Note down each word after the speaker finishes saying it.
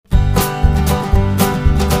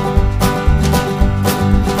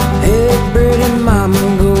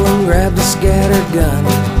gun.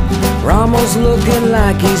 Ramos looking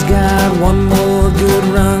like he's got one more good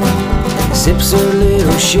run. Sips a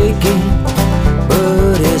little shaky,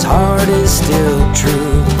 but his heart is still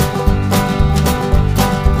true.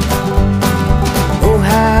 Oh,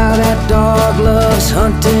 how that dog loves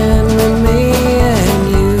hunting with me and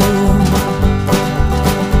you.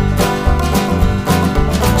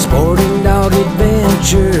 Sporting Dog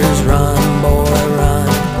Adventures, run, boy, run.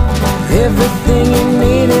 Everything you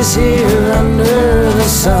need is here under the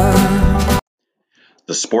sun.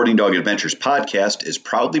 The Sporting Dog Adventures podcast is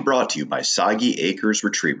proudly brought to you by Soggy Acres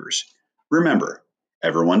Retrievers. Remember,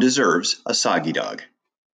 everyone deserves a soggy dog.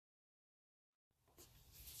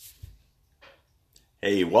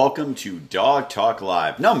 Hey, welcome to Dog Talk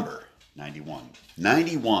Live, number 91.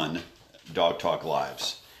 91 Dog Talk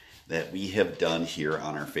Lives that we have done here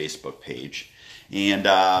on our Facebook page. And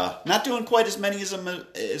not doing quite as many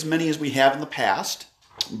as we have in the past,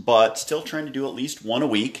 but still trying to do at least one a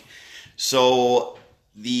week. So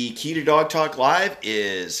the key to Dog Talk Live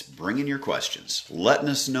is bringing your questions, letting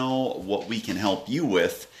us know what we can help you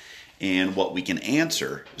with and what we can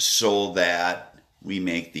answer so that we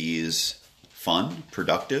make these fun,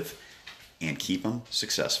 productive, and keep them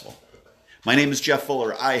successful. My name is Jeff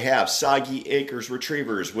Fuller. I have Soggy Acres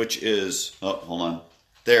Retrievers, which is,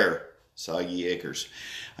 Soggy Acres.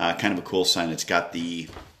 Kind of a cool sign. It's got the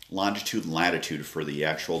longitude and latitude for the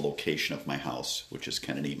actual location of my house, which is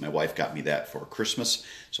kind of neat. My wife got me that for Christmas.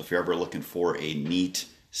 So if you're ever looking for a neat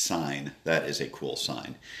sign, that is a cool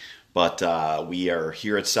sign. But we are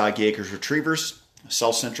here at Soggy Acres Retrievers,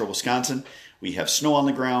 South Central Wisconsin. We have snow on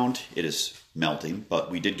the ground. It is melting,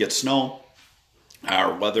 but we did get snow.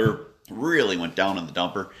 Our weather really went down in the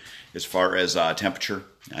dumper as far as temperature.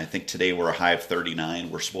 I think today we're a high of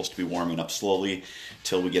 39. We're supposed to be warming up slowly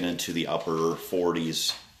till we get into the upper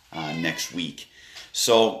 40s next week.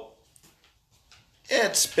 So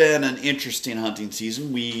it's been an interesting hunting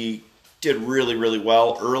season. We did really, really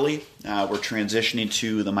well early. We're transitioning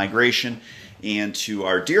to the migration and to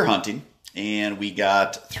our deer hunting. And we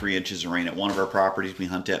got 3 inches of rain at one of our properties we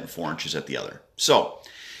hunt at and 4 inches at the other. So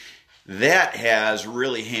that has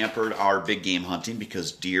really hampered our big game hunting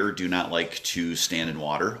because deer do not like to stand in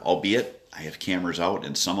water, albeit I have cameras out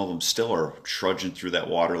and some of them still are trudging through that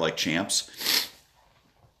water like champs.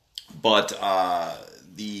 But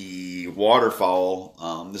the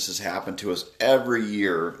waterfowl, this has happened to us every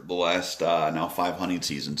year the last now 5 hunting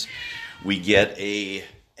seasons. We get a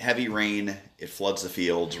heavy rain, it floods the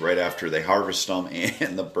fields right after they harvest them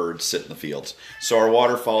and the birds sit in the fields. So our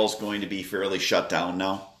waterfowl is going to be fairly shut down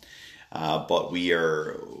now. But we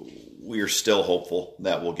are still hopeful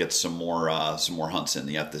that we'll get some more hunts in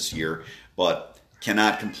yet this year. But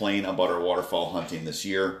cannot complain about our waterfowl hunting this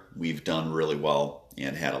year. We've done really well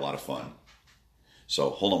and had a lot of fun. So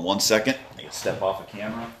hold on one second. I can step off the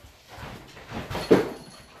camera.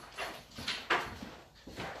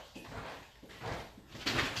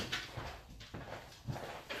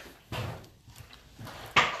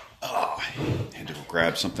 Oh, I had to go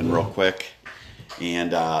grab something real quick.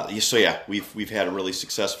 And so yeah, we've had a really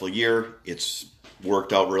successful year. It's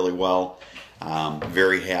worked out really well.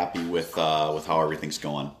 Very happy with how everything's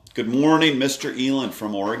going. Good morning, Mr. Elan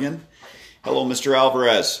from Oregon. Hello, Mr.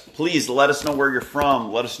 Alvarez. Please let us know where you're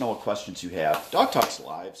from. Let us know what questions you have. Dog Talks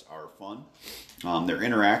Lives are fun. They're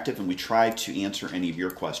interactive, and we try to answer any of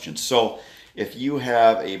your questions. So if you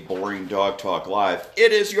have a boring Dog Talk Live,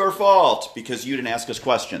 it is your fault because you didn't ask us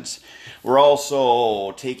questions. We're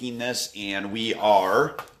also taking this and we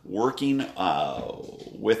are working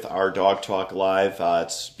with our Dog Talk Live.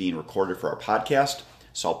 It's being recorded for our podcast,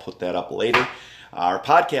 so I'll put that up later. Our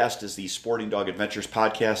podcast is the Sporting Dog Adventures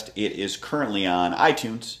podcast. It is currently on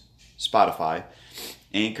iTunes, Spotify,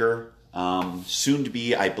 Anchor, soon to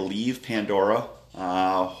be, I believe, Pandora,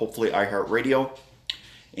 hopefully iHeartRadio,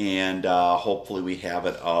 and hopefully we have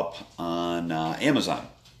it up on Amazon.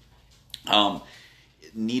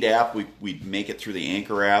 Neat app. We make it through the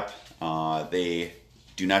Anchor app. They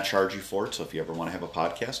do not charge you for it, so if you ever want to have a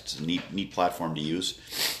podcast, it's a neat platform to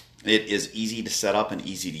use. It is easy to set up and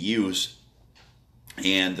easy to use.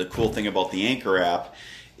 And the cool thing about the Anchor app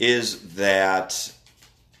is that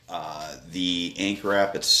the Anchor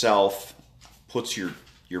app itself puts your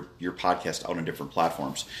podcast out on different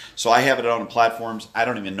platforms. So I have it out on platforms. I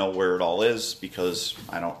don't even know where it all is because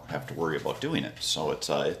I don't have to worry about doing it. So it's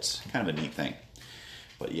kind of a neat thing.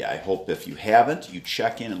 But yeah, I hope if you haven't, you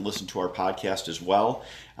check in and listen to our podcast as well.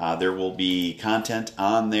 There will be content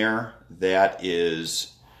on there that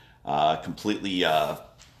is completely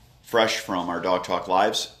fresh from our Dog Talk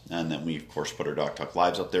Lives. And then we, of course, put our Dog Talk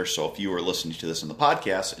Lives up there. So if you are listening to this in the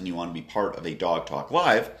podcast and you want to be part of a Dog Talk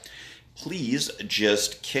Live, please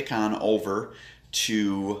just kick on over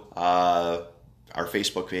to our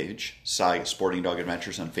Facebook page, Sporting Dog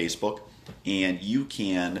Adventures on Facebook, and you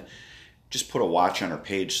can just put a watch on our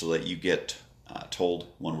page so that you get told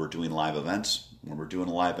when we're doing live events. When we're doing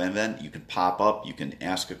a live event, you can pop up, you can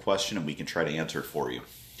ask a question, and we can try to answer it for you.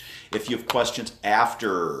 If you have questions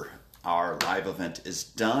after our live event is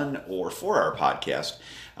done or for our podcast,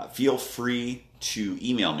 feel free to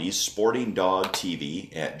email me,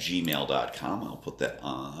 sportingdogtv@gmail.com. I'll put that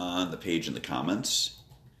on the page in the comments.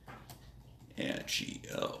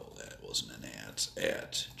 That wasn't an ad.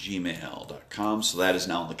 At gmail.com. So that is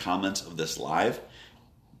now in the comments of this live.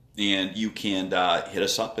 And you can hit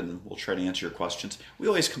us up and we'll try to answer your questions. We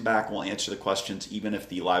always come back and we'll answer the questions even if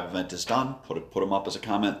the live event is done. Put them up as a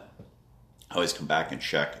comment. I always come back and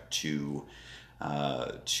check to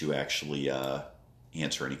actually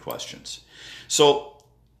answer any questions. So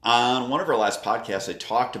on one of our last podcasts, I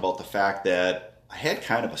talked about the fact that I had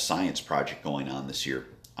kind of a science project going on this year.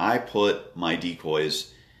 I put my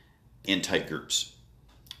decoys in tight groups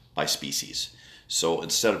by species. So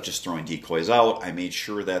instead of just throwing decoys out, I made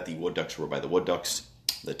sure that the wood ducks were by the wood ducks,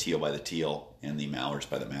 the teal by the teal, and the mallards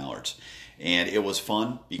by the mallards. And it was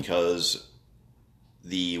fun because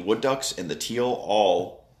the wood ducks and the teal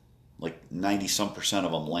all, like 90-some%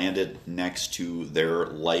 of them, landed next to their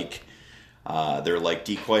like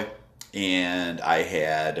decoy. And I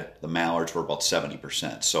had the mallards were about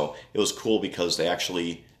 70%. So it was cool because they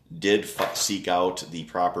actually did seek out the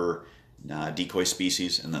proper decoy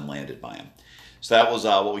species and then landed by them. So that was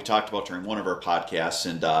what we talked about during one of our podcasts,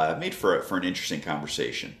 and made for an interesting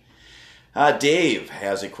conversation. Dave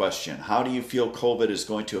has a question. How do you feel COVID is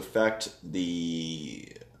going to affect the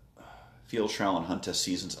field trial and hunt test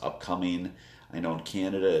seasons upcoming? I know in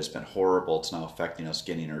Canada it's been horrible. It's now affecting us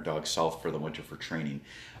getting our dogs south for the winter for training.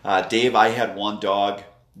 Dave, I had one dog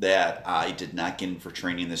that I did not get in for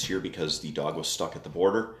training this year because the dog was stuck at the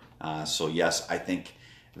border. So yes, I think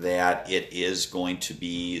that it is going to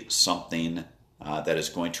be something that is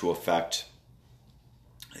going to affect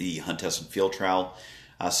the hunt test and field trial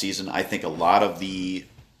season. I think a lot of the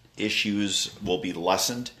issues will be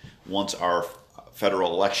lessened once our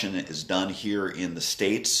federal election is done here in the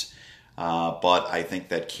States. But I think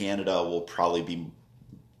that Canada will probably be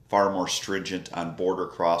far more stringent on border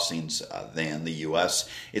crossings than the U.S.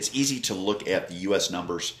 It's easy to look at the U.S.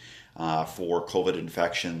 numbers for COVID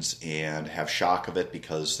infections and have shock of it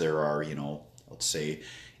because there are, let's say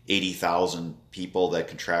 80,000 people that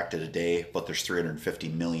contracted a day, but there's 350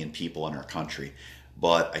 million people in our country.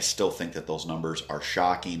 But I still think that those numbers are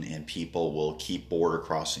shocking and people will keep border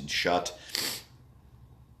crossings shut.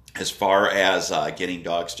 As far as getting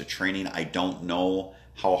dogs to training, I don't know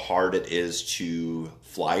how hard it is to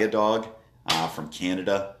fly a dog from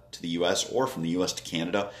Canada to the U.S. or from the U.S. to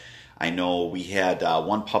Canada. I know we had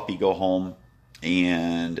one puppy go home,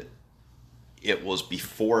 and it was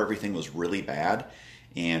before everything was really bad,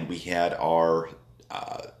 and we had our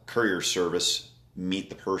courier service meet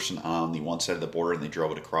the person on the one side of the border, and they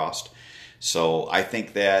drove it across. So I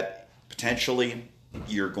think that potentially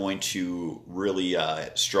you're going to really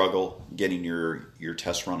struggle getting your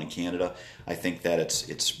test run in Canada. I think that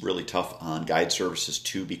it's really tough on guide services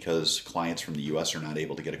too because clients from the U.S. are not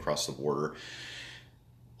able to get across the border.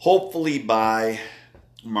 Hopefully by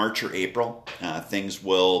March or April, things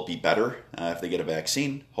will be better if they get a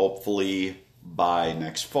vaccine. Hopefully by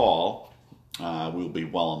next fall, we'll be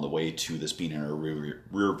well on the way to this being in our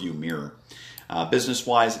rear view mirror.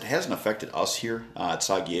 Business-wise, it hasn't affected us here at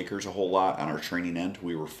Soggy Acres a whole lot. On our training end,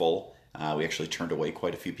 we were full. We actually turned away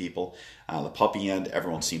quite a few people. The puppy end,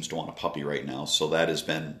 everyone seems to want a puppy right now, so that has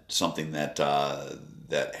been something that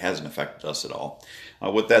hasn't affected us at all.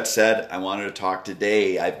 With that said, I wanted to talk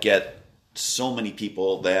today. I've got so many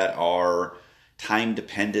people that are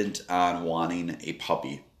time-dependent on wanting a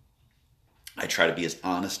puppy. I try to be as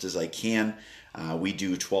honest as I can. We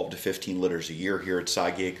do 12 to 15 litters a year here at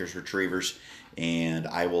Soggy Acres Retrievers, and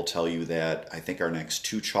I will tell you that I think our next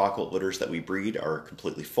 2 chocolate litters that we breed are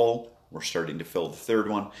completely full. We're starting to fill the third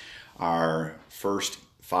one. Our first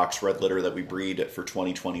Fox Red litter that we breed for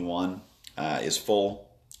 2021 is full,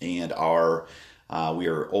 and we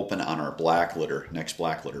are open on our black litter, next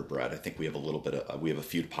black litter bred. I think we have we have a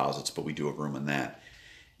few deposits, but we do have room in that.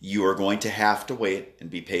 You are going to have to wait and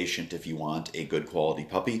be patient if you want a good quality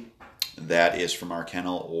puppy. That is from our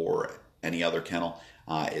kennel or any other kennel.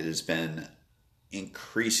 It has been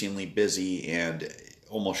increasingly busy and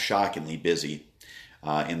almost shockingly busy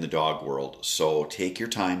in the dog world. So take your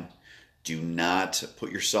time. Do not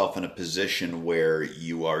put yourself in a position where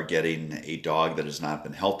you are getting a dog that has not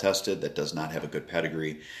been health tested, that does not have a good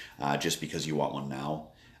pedigree, just because you want one now.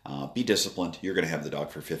 Be disciplined. You're going to have the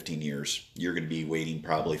dog for 15 years. You're going to be waiting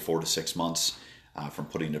probably 4 to 6 months from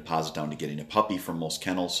putting a deposit down to getting a puppy from most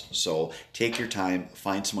kennels. So take your time,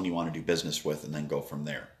 find someone you want to do business with, and then go from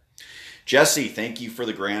there. Jesse, thank you for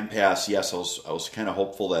the Grand Pass. Yes, I was kind of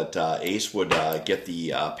hopeful that Ace would get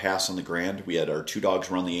the pass on the Grand. We had our 2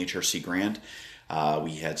 dogs run the HRC Grand.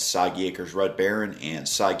 We had Soggy Acres Red Baron and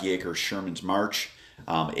Soggy Acres Sherman's March.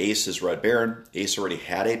 Ace is Red Baron. Ace already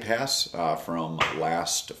had a pass from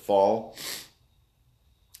last fall.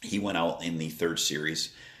 He went out in the 3rd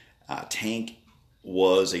series. Tank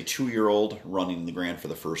was a 2-year-old running the Grand for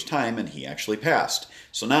the first time, and he actually passed.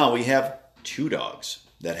 So now we have 2 dogs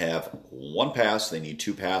that have 1 pass. They need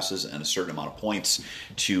 2 passes and a certain amount of points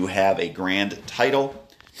to have a Grand title.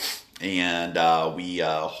 And we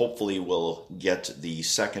hopefully will get the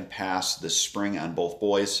 2nd pass this spring on both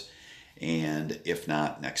boys, and if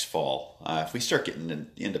not, next fall. If we start getting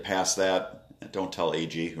into past that, don't tell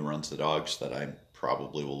AG, who runs the dogs, that I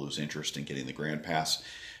probably will lose interest in getting the Grand Pass.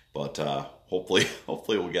 But hopefully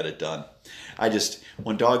we'll get it done.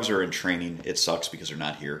 When dogs are in training, it sucks because they're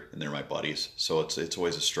not here and they're my buddies. So it's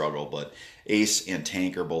always a struggle. But Ace and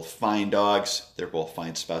Tank are both fine dogs. They're both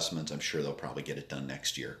fine specimens. I'm sure they'll probably get it done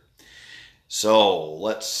next year. So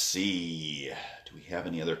let's see. Do we have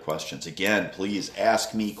any other questions? Again, please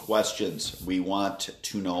ask me questions. We want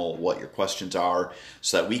to know what your questions are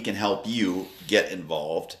so that we can help you get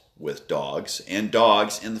involved with dogs and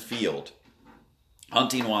dogs in the field.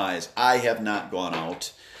 Hunting wise, I have not gone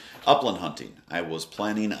out upland hunting. I was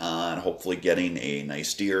planning on hopefully getting a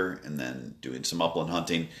nice deer and then doing some upland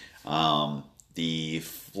hunting. The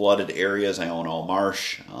flooded areas, I own all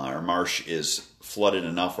marsh. Our marsh is flooded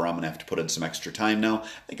enough where I'm going to have to put in some extra time now. I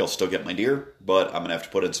think I'll still get my deer, but I'm going to have to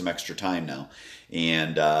put in some extra time now.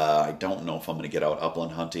 And I don't know if I'm going to get out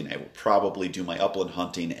upland hunting. I will probably do my upland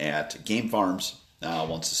hunting at game farms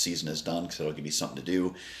once the season is done, because it'll give me something to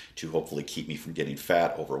do to hopefully keep me from getting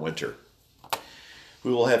fat over winter.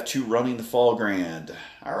 We will have 2 running the Fall Grand.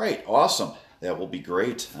 All right, awesome. That will be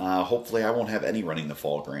great. Hopefully I won't have any running the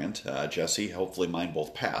Fall Grand, Jesse. Hopefully mine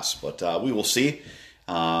both pass, but we will see.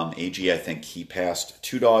 AG, I think he passed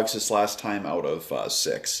 2 dogs this last time out of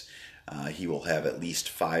 6. He will have at least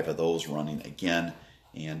 5 of those running again,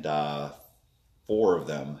 and 4 of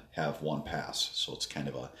them have 1 pass. So it's kind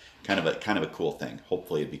of a cool thing.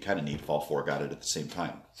 Hopefully it'd be kind of neat if all 4 got it at the same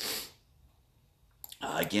time.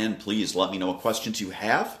 Again, please let me know what questions you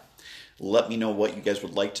have. Let me know what you guys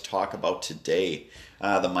would like to talk about today.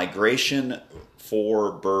 The migration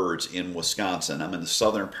for birds in Wisconsin. I'm in the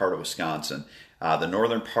southern part of Wisconsin. The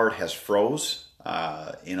northern part has froze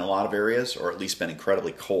in a lot of areas, or at least been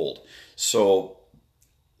incredibly cold. So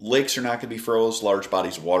lakes are not going to be froze. Large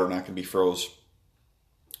bodies of water are not going to be froze.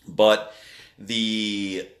 But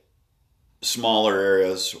the smaller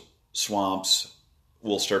areas, swamps,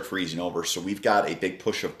 will start freezing over. So we've got a big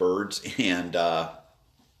push of birds, and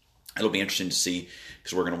it'll be interesting to see,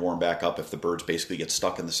 because we're going to warm back up if the birds basically get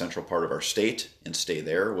stuck in the central part of our state and stay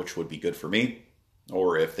there, which would be good for me,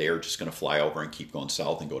 or if they are just going to fly over and keep going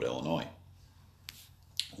south and go to Illinois.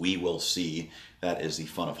 We will see. That is the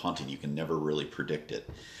fun of hunting. You can never really predict it.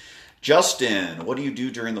 Justin, what do you do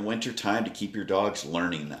during the winter time to keep your dogs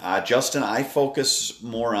learning? Justin, I focus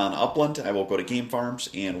more on upland. I will go to game farms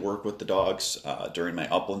and work with the dogs during my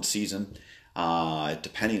upland season.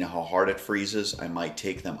 Depending on how hard it freezes, I might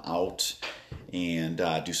take them out and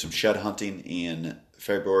do some shed hunting in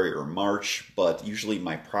February or March. But usually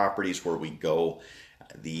my properties where we go,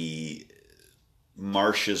 the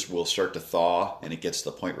marshes will start to thaw and it gets to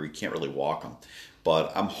the point where you can't really walk them.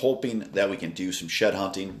 But I'm hoping that we can do some shed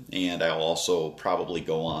hunting, and I'll also probably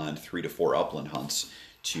go on 3 to 4 upland hunts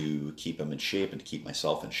to keep them in shape and to keep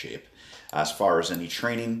myself in shape. As far as any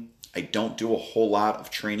training, I don't do a whole lot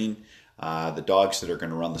of training. The dogs that are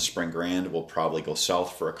going to run the Spring Grand will probably go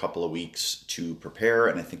south for a couple of weeks to prepare,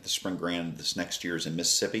 and I think the Spring Grand this next year is in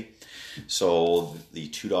Mississippi. So the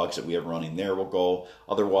 2 dogs that we have running there will go.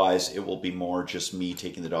 Otherwise, it will be more just me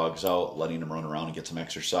taking the dogs out, letting them run around and get some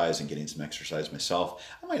exercise, and getting some exercise myself.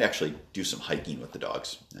 I might actually do some hiking with the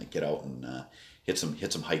dogs. I get out and hit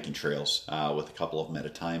some hiking trails with a couple of them at a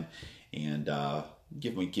time, and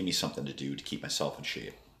give me something to do to keep myself in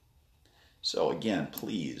shape. So again,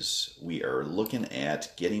 please, we are looking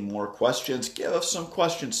at getting more questions. Give us some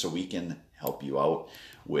questions so we can help you out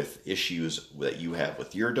with issues that you have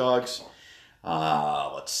with your dogs.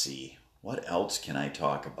 Let's see. What else can I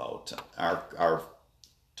talk about? Our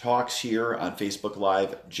talks here on Facebook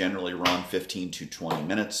Live generally run 15 to 20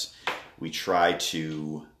 minutes. We try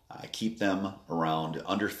to keep them around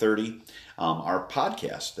under 30. Our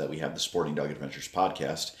podcast that we have, the Sporting Dog Adventures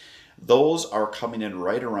podcast, Those are coming in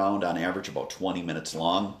right around, on average, about 20 minutes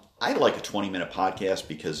long. I like a 20-minute podcast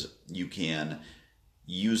because you can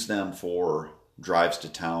use them for drives to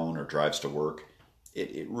town or drives to work.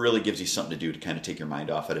 It really gives you something to do to kind of take your mind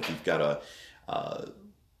off it. If you've got a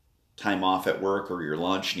time off at work or your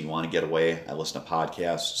lunch and you want to get away, I listen to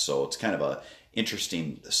podcasts. So it's kind of a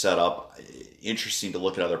interesting setup, interesting to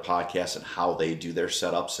look at other podcasts and how they do their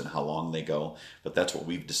setups and how long they go. But that's what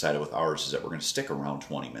we've decided with ours, is that we're going to stick around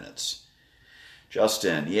 20 minutes.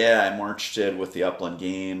 Justin, yeah, I marched in with the Upland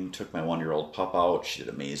game, took my 1-year-old pup out. She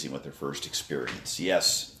did amazing with her first experience.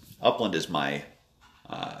 Yes, Upland is I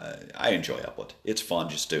enjoy Upland. It's fun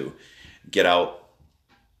just to get out,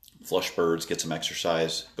 flush birds, get some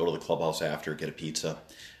exercise, go to the clubhouse after, get a pizza.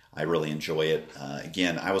 I really enjoy it.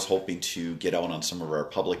 Again, I was hoping to get out on some of our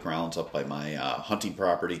public grounds up by my hunting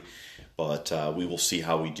property, but we will see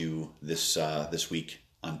how we do this week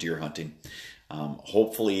on deer hunting.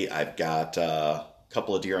 Hopefully, I've got a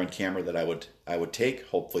couple of deer on camera that I would take.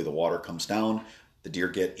 Hopefully, the water comes down, the deer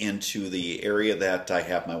get into the area that I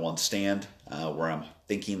have my one stand, where I'm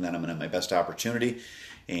thinking that I'm going to have my best opportunity,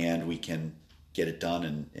 and we can get it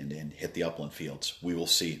done and hit the upland fields. We will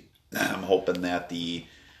see. I'm hoping that the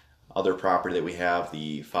other property that we have,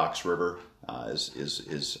 the Fox River,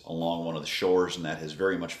 is along one of the shores, and that has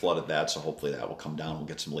very much flooded that, so hopefully that will come down. We'll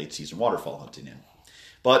get some late season waterfowl hunting in.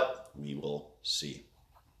 But we will see.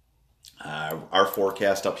 Our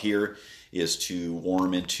forecast up here is to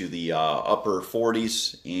warm into the upper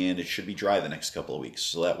 40s, and it should be dry the next couple of weeks.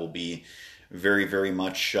 So that will be very, very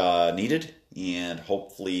much needed, and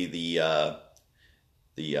hopefully the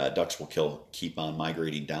ducks will keep on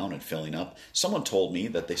migrating down and filling up. Someone told me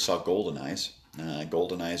that they saw golden eyes.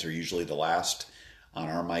 Golden eyes are usually the last on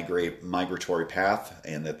our migratory path,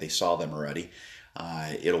 and that they saw them already.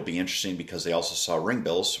 It'll be interesting because they also saw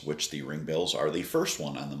ringbills, which the ringbills are the first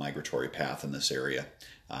one on the migratory path in this area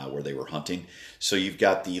where they were hunting. So you've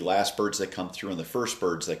got the last birds that come through and the first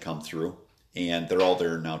birds that come through, and they're all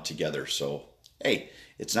there now together. So, hey,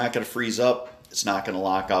 it's not going to freeze up. It's not going to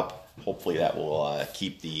lock up. Hopefully that will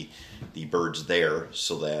keep the birds there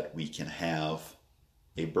so that we can have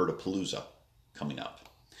a birdapalooza coming up.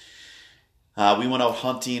 We went out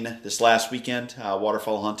hunting this last weekend,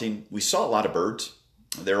 waterfowl hunting. We saw a lot of birds.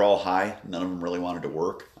 They're all high. None of them really wanted to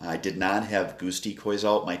work. I did not have goose decoys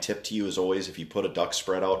out. My tip to you is always, if you put a duck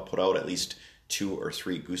spread out, put out at least 2 or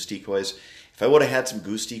 3 goose decoys. If I would have had some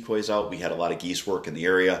goose decoys out, we had a lot of geese work in the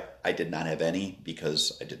area. I did not have any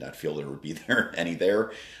because I did not feel there would be any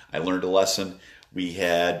there. I learned a lesson. We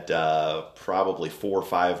had probably 4 or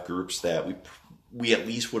 5 groups that we at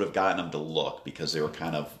least would have gotten them to look, because they were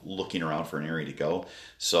kind of looking around for an area to go.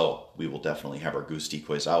 So we will definitely have our goose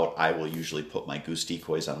decoys out. I will usually put my goose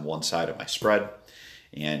decoys on one side of my spread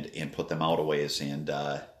and put them out a ways, and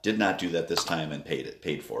did not do that this time and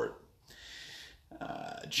paid for it.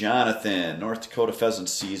 Jonathan, North Dakota pheasant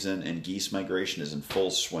season and geese migration is in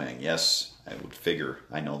full swing. Yes, I would figure.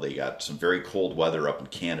 I know they got some very cold weather up in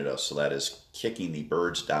Canada, so that is kicking the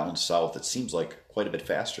birds down south. It seems like quite a bit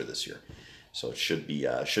faster this year. So it should be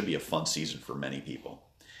a fun season for many people.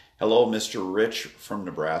 Hello, Mr. Rich from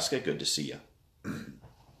Nebraska. Good to see you.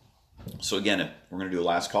 So again, we're going to do a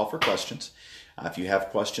last call for questions. If you have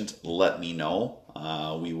questions, let me know.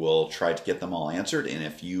 We will try to get them all answered. And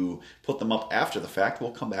if you put them up after the fact,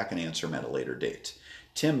 we'll come back and answer them at a later date.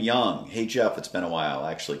 Tim Young. Hey, Jeff, it's been a while.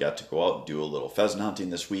 I actually got to go out and do a little pheasant hunting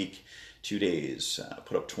this week. 2 days.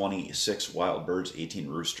 Put up 26 wild birds, 18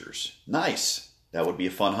 roosters. Nice. That would be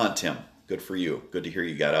a fun hunt, Tim. Good for you. Good to hear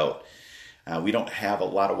you got out. We don't have a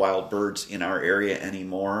lot of wild birds in our area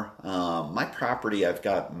anymore. My property, I've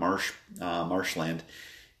got marshland.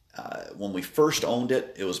 When we first owned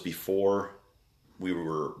it, it was before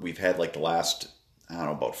we've had like the last, I don't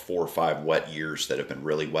know, about 4 or 5 wet years that have been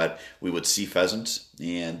really wet. We would see pheasants,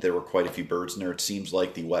 and there were quite a few birds in there. It seems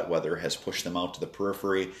like the wet weather has pushed them out to the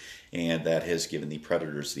periphery, and that has given the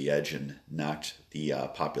predators the edge and knocked the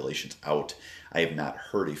populations out. I have not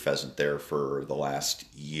heard a pheasant there for the last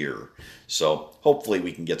year. So hopefully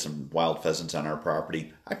we can get some wild pheasants on our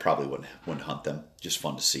property. I probably wouldn't hunt them. Just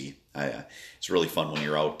fun to see. It's really fun when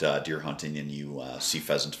you're out deer hunting and you see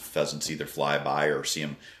pheasants either fly by or see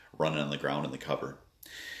them running on the ground in the cover.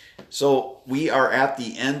 So we are at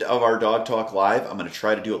the end of our Dog Talk Live. I'm going to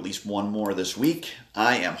try to do at least one more this week.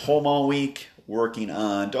 I am home all week working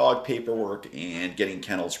on dog paperwork and getting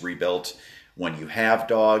kennels rebuilt. When you have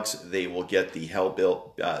dogs, they will get the hell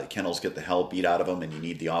built. Kennels get the hell beat out of them, and you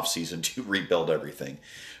need the off season to rebuild everything.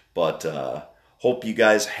 But hope you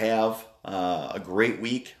guys have a great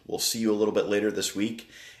week. We'll see you a little bit later this week,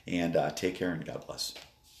 and take care and God bless.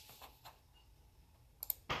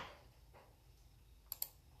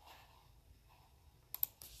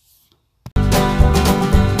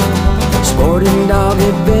 Sporting Dog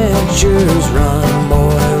Adventures run.